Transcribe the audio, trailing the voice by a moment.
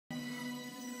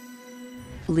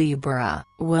Libra.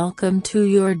 Welcome to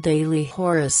your daily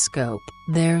horoscope.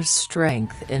 There's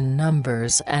strength in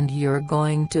numbers and you're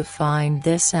going to find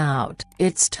this out.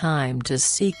 It's time to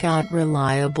seek out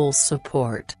reliable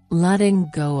support. Letting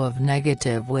go of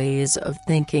negative ways of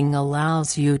thinking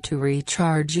allows you to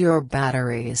recharge your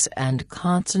batteries and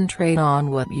concentrate on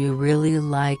what you really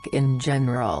like in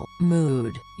general.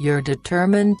 Mood. You're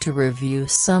determined to review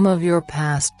some of your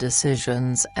past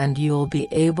decisions and you'll be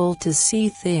able to see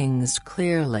things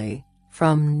clearly,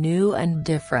 from new and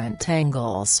different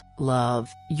angles.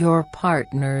 Love. Your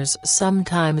partner's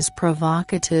sometimes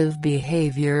provocative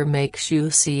behavior makes you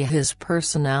see his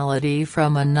personality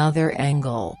from another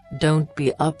angle. Don't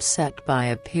be upset by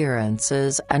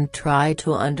appearances and try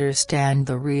to understand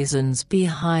the reasons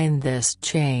behind this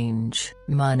change.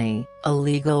 Money. A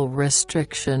legal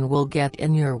restriction will get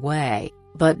in your way,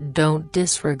 but don't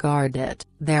disregard it.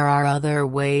 There are other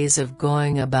ways of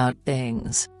going about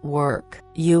things. Work.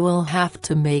 You will have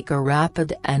to make a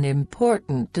rapid and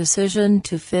important decision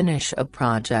to finish a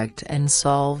project and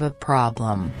solve a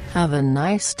problem. Have a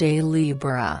nice day,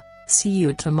 Libra. See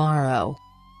you tomorrow.